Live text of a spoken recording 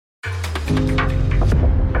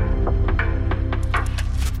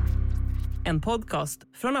en podcast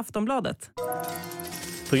från Aftonbladet.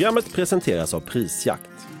 Programmet presenteras av Prisjakt.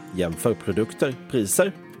 Jämför produkter,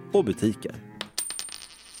 priser och butiker.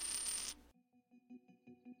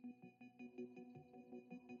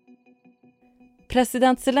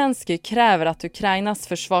 President Zelenskyj kräver att Ukrainas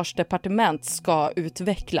försvarsdepartement ska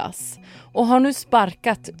utvecklas och har nu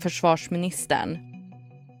sparkat försvarsministern.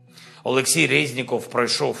 Oleksij Reznikov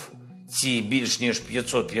пройшов ці більш ніж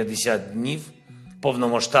 550 днів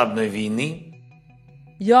повномасштабної війни.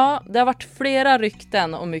 Ja, det har varit flera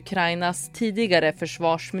rykten om Ukrainas tidigare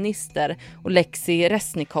försvarsminister Oleksij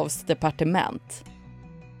Reznikovs departement.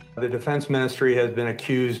 The defense ministry has been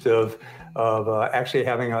accused of actually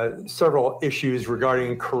having several issues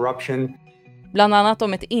regarding corruption. Bland annat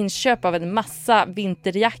om ett inköp av en massa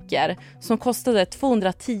vinterjackor som kostade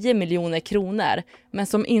 210 miljoner kronor men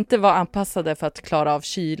som inte var anpassade för att klara av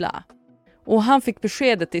kyla. Och han fick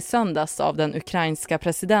beskedet i söndags av den ukrainska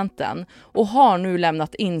presidenten och har nu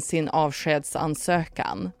lämnat in sin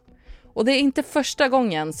avskedsansökan. Och det är inte första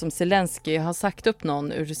gången som Zelenskyj har sagt upp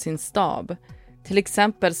någon ur sin stab. Till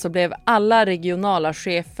exempel så blev alla regionala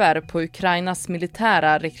chefer på Ukrainas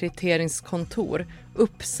militära rekryteringskontor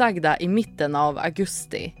uppsagda i mitten av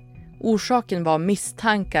augusti. Orsaken var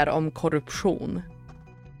misstankar om korruption.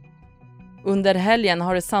 Under helgen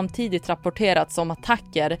har det samtidigt rapporterats om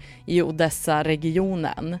attacker i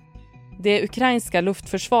Odessa-regionen. Det ukrainska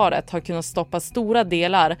luftförsvaret har kunnat stoppa stora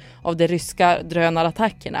delar av de ryska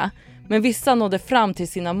drönarattackerna, men vissa nådde fram till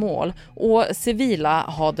sina mål och civila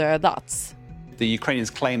har dödats. The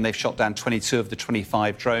Ukrainians claim they've shot down 22 of the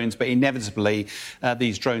 25 drones, but inevitably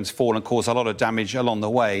these drones fall and cause a lot of damage along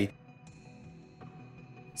the way.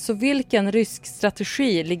 Så vilken rysk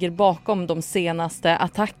strategi ligger bakom de senaste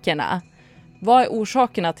attackerna? Vad är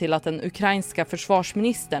orsakerna till att den ukrainska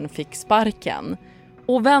försvarsministern fick sparken?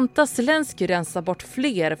 Och väntas Zelenskyj rensa bort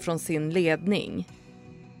fler från sin ledning?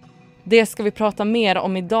 Det ska vi prata mer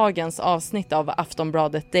om i dagens avsnitt av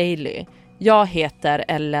Aftonbladet Daily. Jag heter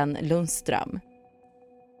Ellen Lundström.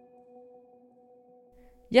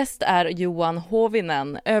 Gäst är Johan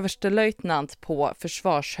Huovinen, överstelöjtnant på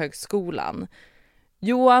Försvarshögskolan.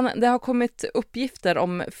 Johan, det har kommit uppgifter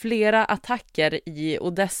om flera attacker i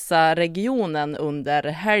Odessa-regionen under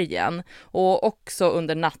helgen och också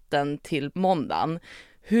under natten till måndagen.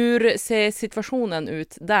 Hur ser situationen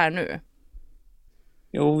ut där nu?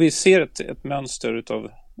 Jo, vi ser ett mönster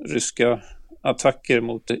av ryska attacker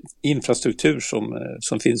mot infrastruktur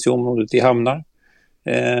som finns i området i hamnar.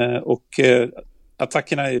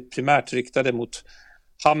 Attackerna är primärt riktade mot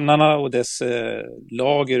hamnarna och dess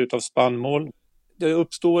lager utav spannmål. Det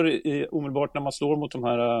uppstår omedelbart när man slår mot de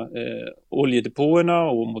här oljedepåerna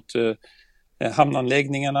och mot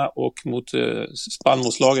hamnanläggningarna och mot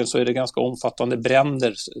spannmålslagen, så är det ganska omfattande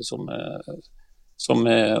bränder som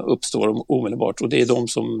uppstår omedelbart, och det är de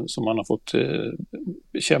som man har fått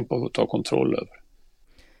bekämpa och ta kontroll över.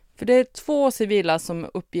 För det är 2 civila som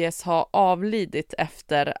uppges ha avlidit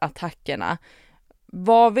efter attackerna.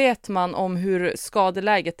 Vad vet man om hur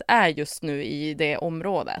skadeläget är just nu i det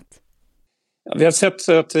området? Ja, vi har sett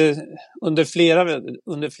att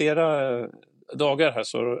under flera dagar här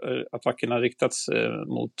så har attackerna riktats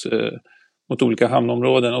mot olika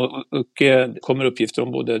hamnområden och kommer uppgifter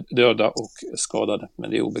om både döda och skadade, men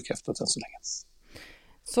det är obekräftat än så länge.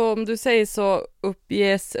 Så om du säger så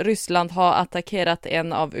uppges Ryssland ha attackerat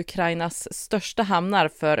en av Ukrainas största hamnar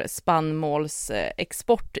för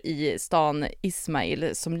spannmålsexport i stan Ismail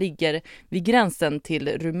som ligger vid gränsen till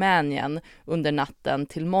Rumänien under natten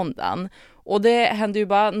till måndagen. Och det hände ju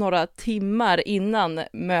bara några timmar innan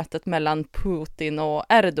mötet mellan Putin och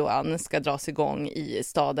Erdogan ska dras igång i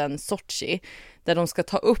staden Sochi, där de ska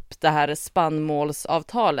ta upp det här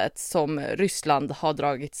spannmålsavtalet som Ryssland har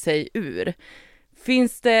dragit sig ur.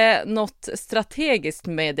 Finns det något strategiskt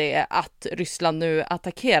med det att Ryssland nu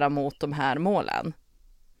attackerar mot de här målen?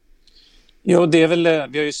 Ja, det är väl,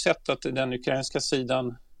 vi har ju sett att den ukrainska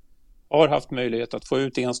sidan har haft möjlighet att få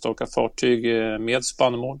ut enstaka fartyg med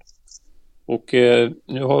spannmål. Och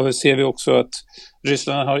nu ser vi också att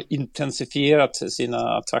Ryssland har intensifierat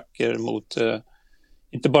sina attacker mot,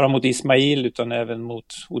 inte bara mot Ismail utan även mot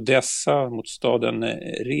Odessa, mot staden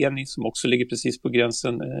Reni som också ligger precis på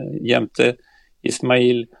gränsen jämte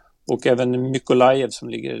Ismail, och även Mykolaiv som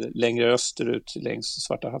ligger längre österut längs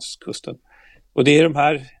Svarta havskusten. Och det är de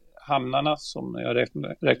här hamnarna som jag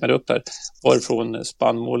räknade upp här varifrån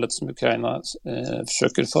spannmålet som Ukraina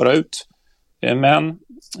försöker föra ut. Men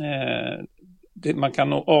man kan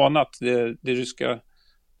nog ana att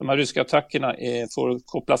de här ryska attackerna får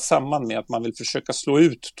kopplas samman med att man vill försöka slå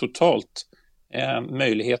ut totalt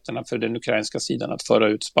möjligheterna för den ukrainska sidan att föra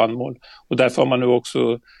ut spannmål. Och därför har man nu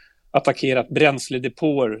också attackerat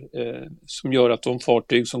bränsledepåer som gör att de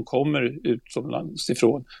fartyg som kommer utomlands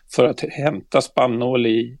ifrån för att hämta spannmål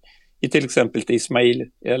i till exempel till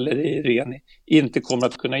Ismail eller i Reni inte kommer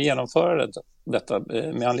att kunna genomföra detta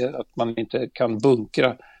med anledning att man inte kan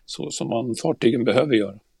bunkra så som fartygen behöver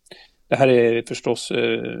göra. Det här är förstås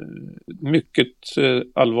mycket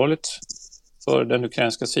allvarligt för den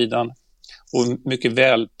ukrainska sidan och mycket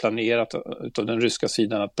väl planerat av den ryska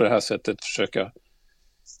sidan att på det här sättet försöka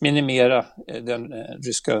minimera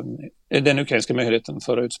den ukrainska möjligheten att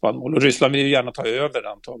föra ut spannmål. Och Ryssland vill ju gärna ta över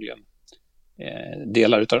antagligen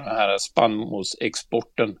delar av den här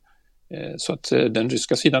spannmålsexporten. Så att den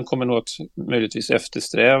ryska sidan kommer nog att möjligtvis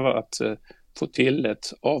eftersträva att få till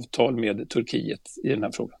ett avtal med Turkiet i den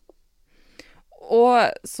här frågan. Och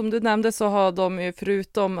som du nämnde så har de ju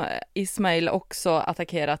förutom Ismail också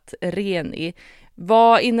attackerat Reni.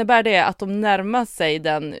 Vad innebär det att de närmar sig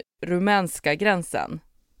den rumänska gränsen?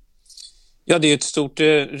 Ja, det är ett stort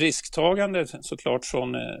risktagande såklart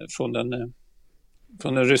från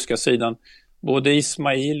den ryska sidan. Både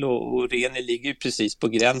Ismail och Reni ligger ju precis på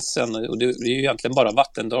gränsen och det är ju egentligen bara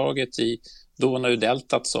vattendraget i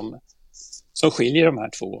Donau-deltat som skiljer de här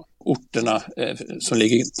två orterna som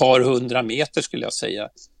ligger ett par hundra meter skulle jag säga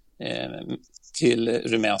till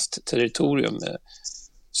rumänskt territorium.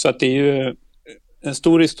 Så att det är ju en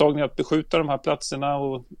stor risktagning att beskjuta de här platserna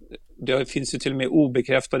och det finns ju till och med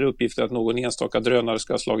obekräftade uppgifter att någon enstaka drönare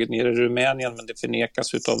ska ha slagit ner i Rumänien men det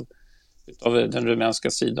förnekas utav den rumänska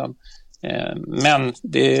sidan. Men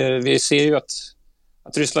vi ser ju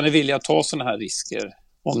att Ryssland är villiga att ta sådana här risker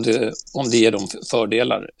om det ger dem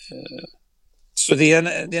fördelar. Så det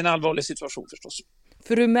är en allvarlig situation förstås.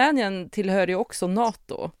 För Rumänien tillhör ju också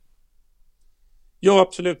NATO. Ja,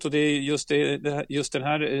 absolut. Och det är just den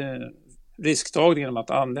här risktagningen om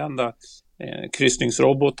att använda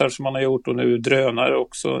kryssningsrobotar som man har gjort och nu drönare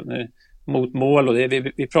också mot mål. Och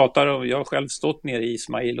vi pratar om, jag har själv stått nere i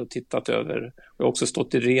Ismail och tittat över. Jag har också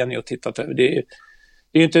stått i Reni och tittat över. Det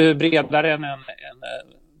är inte bredare än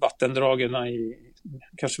vattendragen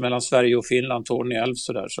kanske mellan Sverige och Finland, Torneälv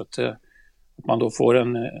sådär. Så att man då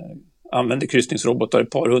använder kryssningsrobotar ett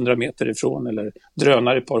par hundra meter ifrån eller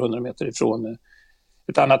drönare ett par hundra meter ifrån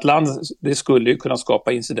ett annat land. Det skulle ju kunna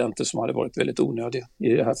skapa incidenter som hade varit väldigt onödiga i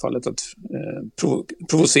det här fallet att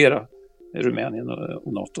provocera Rumänien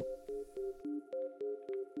och NATO.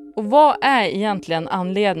 Och vad är egentligen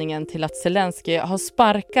anledningen till att Zelenskyj har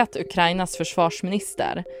sparkat Ukrainas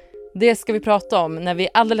försvarsminister? Det ska vi prata om när vi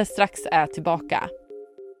alldeles strax är tillbaka.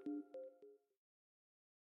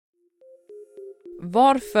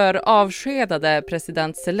 Varför avskedade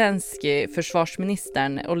president Zelenskyj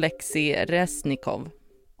försvarsministern Oleksij Reznikov?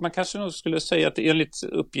 Man kanske nog skulle säga att enligt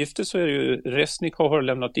uppgifter så är det ju Reznikov har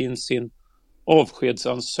lämnat in sin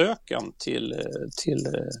avskedsansökan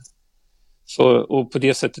och på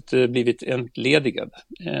det sättet blivit entledigad.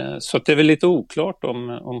 Så att det är väl lite oklart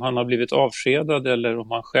om han har blivit avskedad eller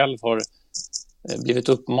om han själv har blivit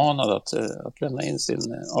uppmanad att lämna in sin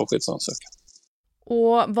avskedsansökan.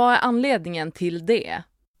 Och vad är anledningen till det?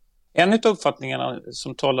 En av uppfattningarna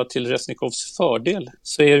som talar till Reznikovs fördel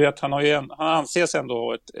så är det att han anses ändå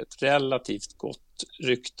ha ett relativt gott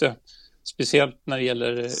rykte. Speciellt när det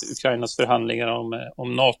gäller Ukrainas förhandlingar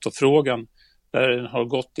om NATO-frågan. Där den har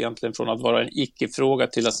gått egentligen från att vara en icke-fråga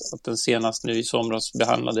till att den senast nu i somras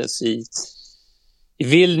behandlades i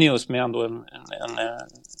Vilnius med ändå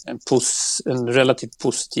en relativt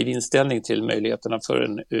positiv inställning till möjligheterna för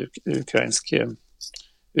en ukrainsk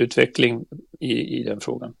utveckling i den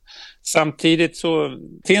frågan. Samtidigt så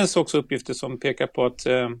finns också uppgifter som pekar på att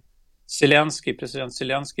president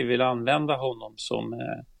Zelenskyj vill använda honom som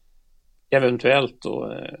eventuellt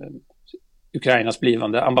Ukrainas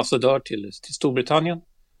blivande ambassadör till Storbritannien.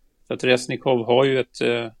 Så att Reznikov har ju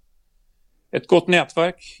ett gott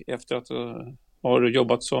nätverk efter att ha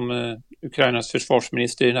jobbat som Ukrainas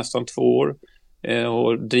försvarsminister i nästan 2 år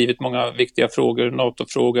och drivit många viktiga frågor,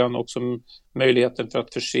 NATO-frågan, också möjligheten för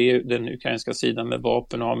att förse den ukrainska sidan med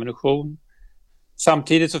vapen och ammunition.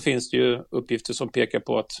 Samtidigt så finns det ju uppgifter som pekar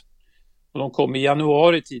på att, och de kom i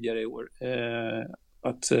januari tidigare i år,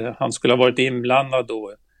 att han skulle ha varit inblandad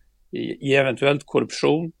då i eventuellt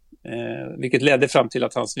korruption, vilket ledde fram till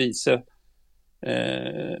att hans vice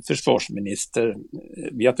försvarsminister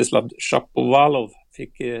Vyacheslav Shapovalov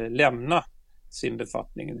fick lämna sin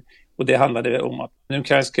befattning. Och det handlade om att det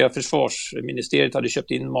ukrainska försvarsministeriet hade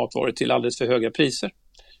köpt in matvaror till alldeles för höga priser.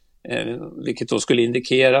 Vilket då skulle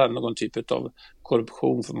indikera någon typ av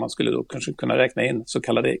korruption, för man skulle då kanske kunna räkna in så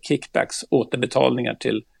kallade kickbacks, återbetalningar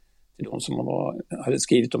till de som hade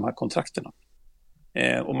skrivit de här kontrakterna.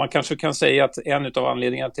 Och man kanske kan säga att en av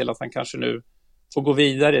anledningarna till att han kanske nu får gå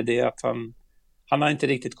vidare, det är att han har inte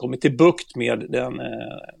riktigt kommit till bukt med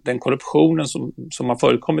den korruptionen som har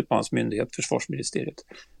förekommit på hans myndighet, försvarsministeriet.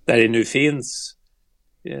 Där det nu finns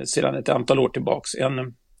sedan ett antal år tillbaks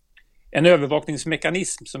en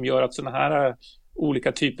övervakningsmekanism som gör att sådana här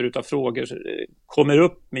olika typer av frågor kommer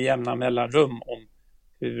upp med jämna mellanrum om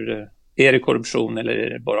hur är det korruption eller är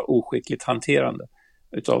det bara oskickligt hanterande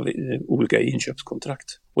utav olika inköpskontrakt.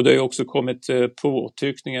 Och det har ju också kommit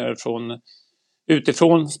påtryckningar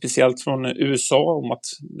utifrån, speciellt från USA, om att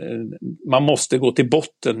man måste gå till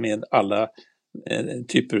botten med alla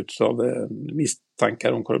typer av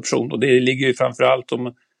misstankar om korruption. Och det ligger ju framförallt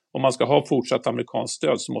om man ska ha fortsatt amerikanskt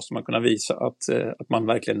stöd, så måste man kunna visa att man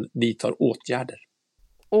verkligen vidtar åtgärder.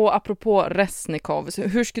 Och apropå Reznikov,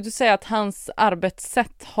 hur skulle du säga att hans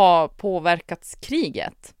arbetssätt har påverkats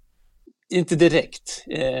kriget? Inte direkt,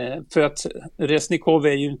 för att Reznikov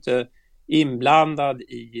är ju inte inblandad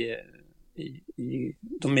i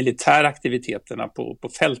de militära aktiviteterna på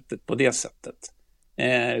fältet på det sättet.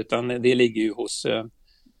 Utan det ligger ju hos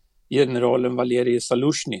generalen Valerij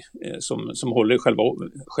Zaluzjny som håller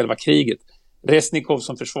själva kriget. Reznikov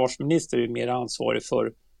som försvarsminister är mer ansvarig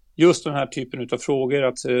för just den här typen av frågor,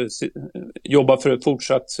 att jobba för ett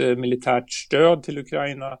fortsatt militärt stöd till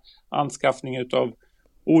Ukraina, anskaffning av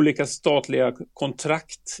olika statliga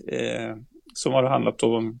kontrakt som har handlat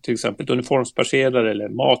om till exempel uniformspersedlar eller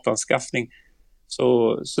matanskaffning.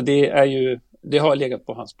 Så det har legat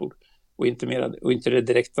på hans bord och inte det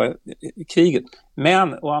direkta kriget.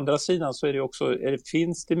 Men å andra sidan så är det också,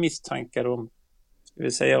 finns det misstankar om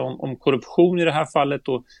korruption i det här fallet,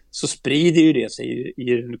 och så sprider ju det sig i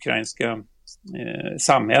det ukrainska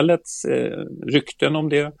samhällets rykten om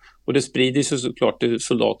det, och det sprider sig såklart till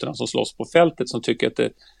soldaterna som slåss på fältet, som tycker att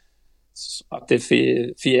det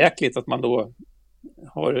är förjäkligt att man då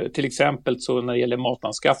har, till exempel så när det gäller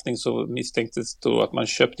matanskaffning så misstänktes då att man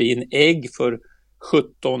köpte in ägg för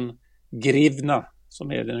 17 grivna,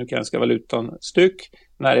 som är den ukrainska valutan, styck,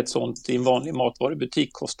 när ett sånt i en vanlig matvarubutik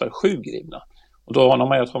kostar 7 grivna. Och då anar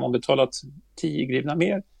man att har man betalat 10 grivna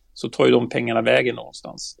mer, så tar ju de pengarna vägen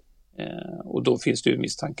någonstans. Och då finns det ju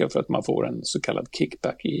misstankar för att man får en så kallad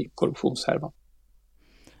kickback i korruptionshärvan.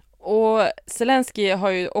 Och Zelenskyj har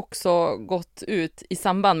ju också gått ut i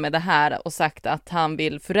samband med det här och sagt att han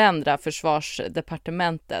vill förändra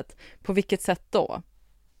försvarsdepartementet. På vilket sätt då?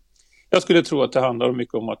 Jag skulle tro att det handlar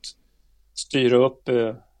mycket om att styra upp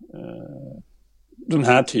den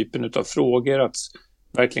här typen av frågor, att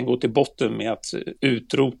verkligen gå till botten med att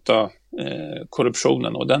utrota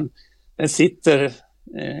korruptionen. Och den sitter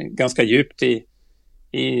ganska djupt i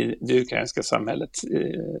det ukrainska samhället,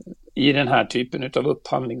 i den här typen av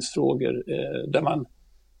upphandlingsfrågor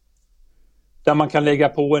där man kan lägga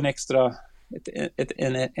på en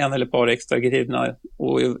eller ett par extra grivna,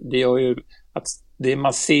 och det gör ju att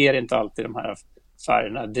man ser inte alltid de här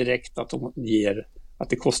affärerna direkt att de ger att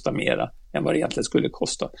det kostar mera än vad det egentligen skulle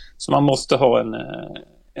kosta. Så man måste ha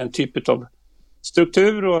en typ av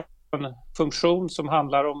struktur och en funktion som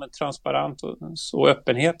handlar om en transparent och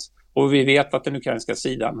öppenhet. Och vi vet att den ukrainska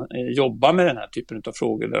sidan jobbar med den här typen av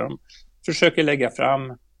frågor, där de försöker lägga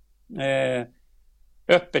fram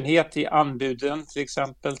öppenhet i anbuden, till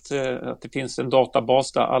exempel att det finns en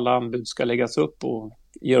databas där alla anbud ska läggas upp och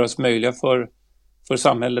göras möjliga för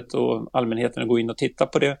samhället och allmänheten att gå in och titta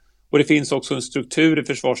på det. Och det finns också en struktur i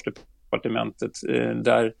försvarsdepartementet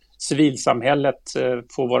där civilsamhället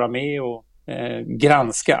får vara med och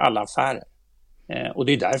granska alla affärer. Och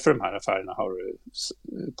det är därför de här affärerna har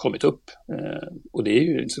kommit upp. Och det är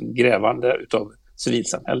ju liksom grävande utav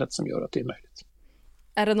civilsamhället som gör att det är möjligt.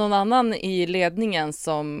 Är det någon annan i ledningen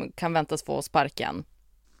som kan väntas få sparken?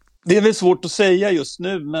 Det är väl svårt att säga just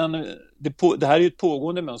nu, men det här är ju ett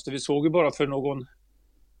pågående mönster. Vi såg ju bara för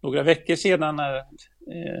några veckor sedan när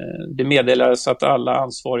det meddelades att alla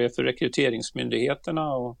ansvariga för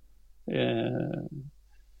rekryteringsmyndigheterna och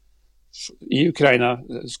i Ukraina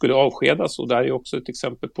skulle avskedas, och där är också ett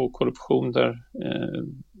exempel på korruption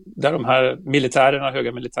där de här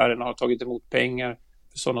höga militärerna har tagit emot pengar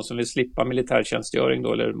för sådana som vill slippa militärtjänstgöring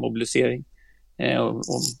då, eller mobilisering, och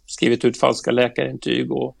skrivit ut falska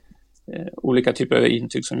läkarintyg och olika typer av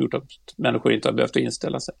intyg som gjort att människor inte har behövt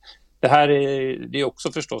inställa sig. Det här är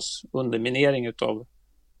också förstås underminering utav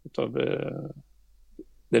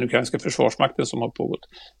den ukrainska försvarsmakten som har pågått.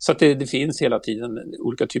 Så att det finns hela tiden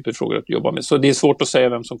olika typer av frågor att jobba med. Så det är svårt att säga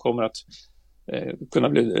vem som kommer att kunna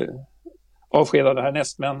bli avskedad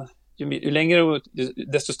härnäst. Men ju längre och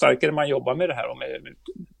desto starkare man jobbar med det här och med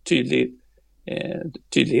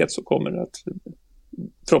tydlighet, så kommer det att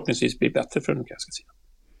förhoppningsvis bli bättre för den ukrainska sidan.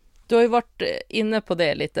 Du har ju varit inne på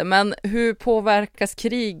det lite, men hur påverkas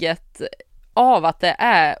kriget av att det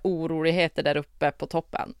är oroligheter där uppe på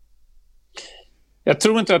toppen? Jag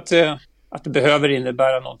tror inte att det behöver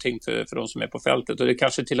innebära någonting för de som är på fältet. Och det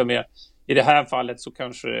kanske till och med i det här fallet så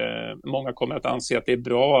kanske många kommer att anse att det är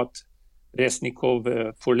bra att Reznikov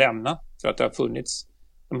får lämna. För att det har funnits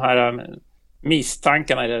de här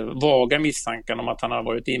misstankarna, eller vaga misstankarna om att han har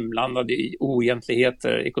varit inblandad i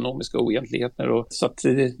oegentligheter, ekonomiska oegentligheter. Och så att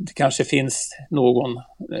det kanske finns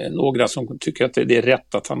några som tycker att det är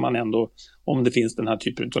rätt att man ändå, om det finns den här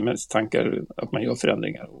typen av misstankar, att man gör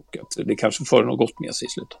förändringar och att det kanske får något gott med sig i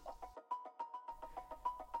slutet.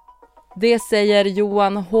 Det säger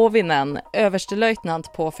Johan Huovinen,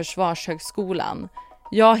 överstelöjtnant på Försvarshögskolan.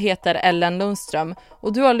 Jag heter Ellen Lundström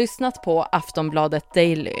och du har lyssnat på Aftonbladet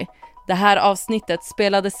Daily. Det här avsnittet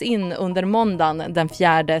spelades in under måndagen den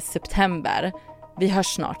 4 september. Vi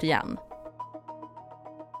hörs snart igen.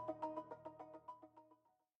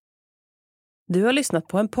 Du har lyssnat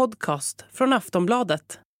på en podcast från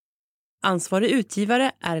Aftonbladet. Ansvarig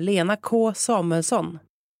utgivare är Lena K. Samuelsson.